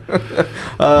 Jeez.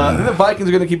 The Vikings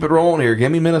are going to keep it rolling here.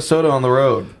 Give me Minnesota on the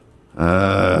road.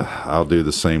 I'll do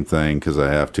the same thing because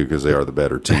I have to because they are the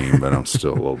better team, but I'm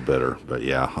still a little bitter. But,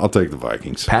 yeah, I'll take the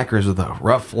Vikings. Packers with a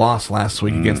rough loss last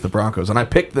week against the Broncos, and I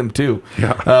picked them too.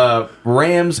 Yeah.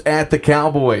 Rams at the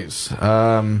Cowboys.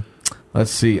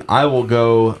 Let's see. I will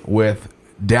go with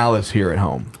Dallas here at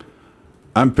home.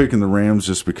 I'm picking the Rams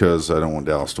just because I don't want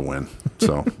Dallas to win.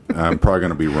 So I'm probably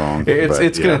going to be wrong.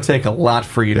 It's going to take a lot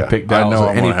for you to pick Dallas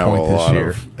at any point this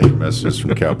year. I know messages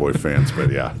from Cowboy fans,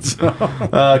 but yeah.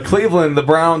 Cleveland, the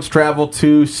Browns travel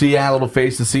to Seattle to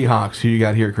face the Seahawks. Who you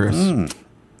got here, Chris?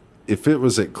 If it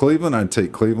was at Cleveland, I'd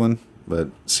take Cleveland. But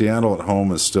Seattle at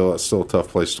home is still a tough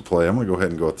place to play. I'm going to go ahead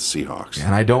and go with the Seahawks.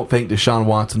 And I don't think Deshaun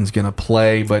Watson's going to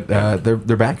play, but their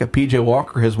backup P.J.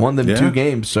 Walker has won them 2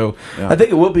 games. So I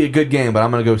think it will be a good game, but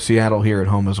I'm going to go Seattle here at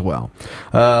home as well.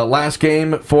 Last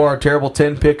game for our Terrible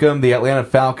 10 pick'em, the Atlanta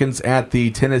Falcons at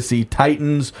the Tennessee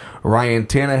Titans. Ryan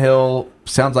Tannehill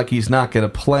sounds like he's not going to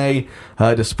play.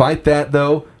 Despite that,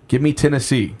 though, give me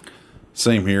Tennessee.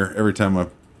 Same here. Every time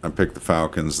I pick the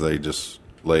Falcons, they just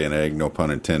lay an egg, no pun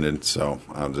intended. So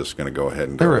I'm just going to go ahead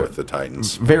and go with the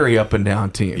Titans. Very up and down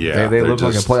team. Yeah, they look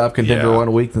like a playoff contender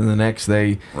one week, then the next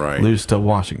they lose to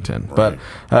Washington. Right.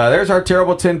 But there's our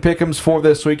Terrible 10 pick'ems for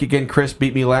this week. Again, Chris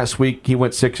beat me last week. He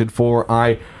went 6-4.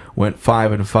 I went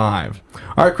 5-5.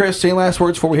 All right, Chris, any last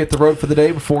words before we hit the road for the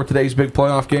day, before today's big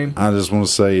playoff game? I just want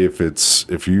to say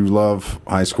if you love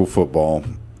high school football,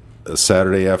 a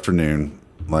Saturday afternoon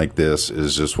like this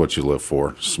is just what you live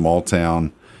for. Small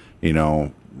town.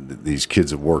 These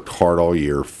kids have worked hard all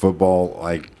year. Football,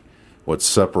 like what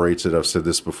separates it, I've said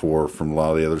this before, from a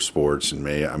lot of the other sports, and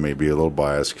I may be a little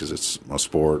biased because it's my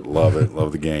sport, love it,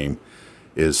 love the game,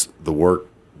 is the work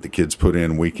the kids put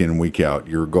in and week out.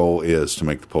 Your goal is to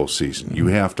make the postseason. You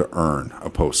have to earn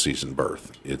a postseason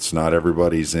berth. It's not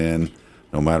everybody's in,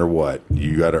 no matter what.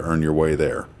 You got to earn your way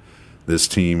there. This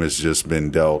team has just been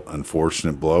dealt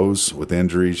unfortunate blows with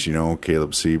injuries.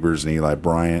 Caleb Siebers and Eli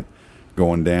Bryant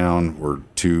going down were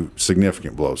 2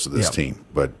 significant blows to this team.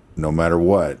 But no matter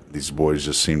what, these boys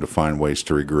just seem to find ways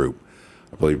to regroup.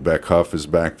 I believe Beck Huff is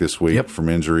back this week from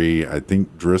injury. I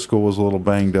think Driscoll was a little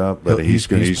banged up, but he's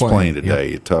playing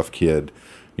today. A tough kid,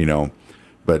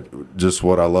 But just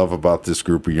what I love about this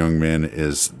group of young men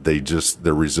is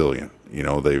they're resilient. You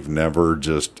know, they've never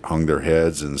just hung their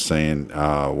heads and saying,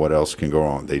 what else can go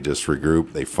wrong? They just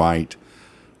regroup, they fight,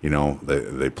 you know,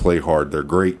 they play hard. They're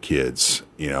great kids,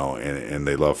 you know, and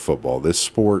they love football. This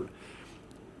sport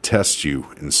tests you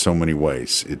in so many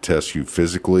ways. It tests you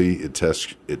physically, it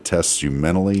tests you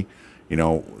mentally. You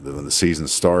know, when the season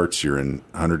starts, you're in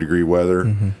 100-degree weather.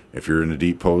 Mm-hmm. If you're in a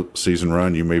deep postseason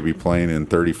run, you may be playing in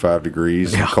 35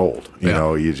 degrees and cold. You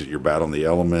know, you're battling the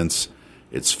elements.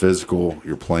 It's physical.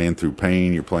 You're playing through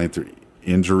pain. You're playing through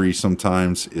injury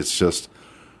sometimes. It's just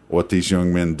what these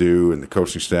young men do and the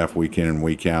coaching staff week in and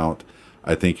week out.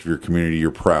 I think if your community,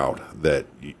 you're proud that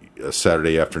a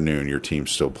Saturday afternoon your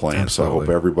team's still playing. Absolutely. So I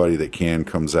hope everybody that can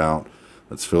comes out.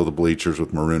 Let's fill the bleachers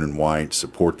with maroon and white.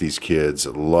 Support these kids.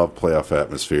 Love playoff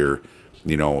atmosphere.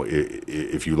 You know,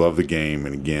 if you love the game,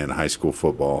 and again, high school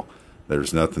football,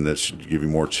 there's nothing that should give you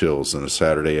more chills than a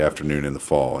Saturday afternoon in the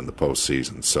fall in the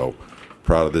postseason. So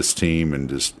proud of this team and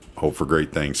just hope for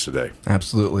great things today.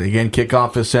 Absolutely. Again,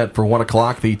 kickoff is set for 1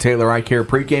 o'clock. The Taylor Eye Care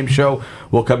pregame show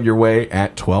will come your way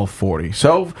at 12:40.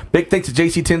 So big thanks to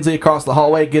J.C. Tinsley across the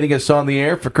hallway getting us on the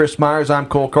air. For Chris Myers, I'm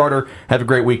Cole Carter. Have a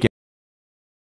great weekend.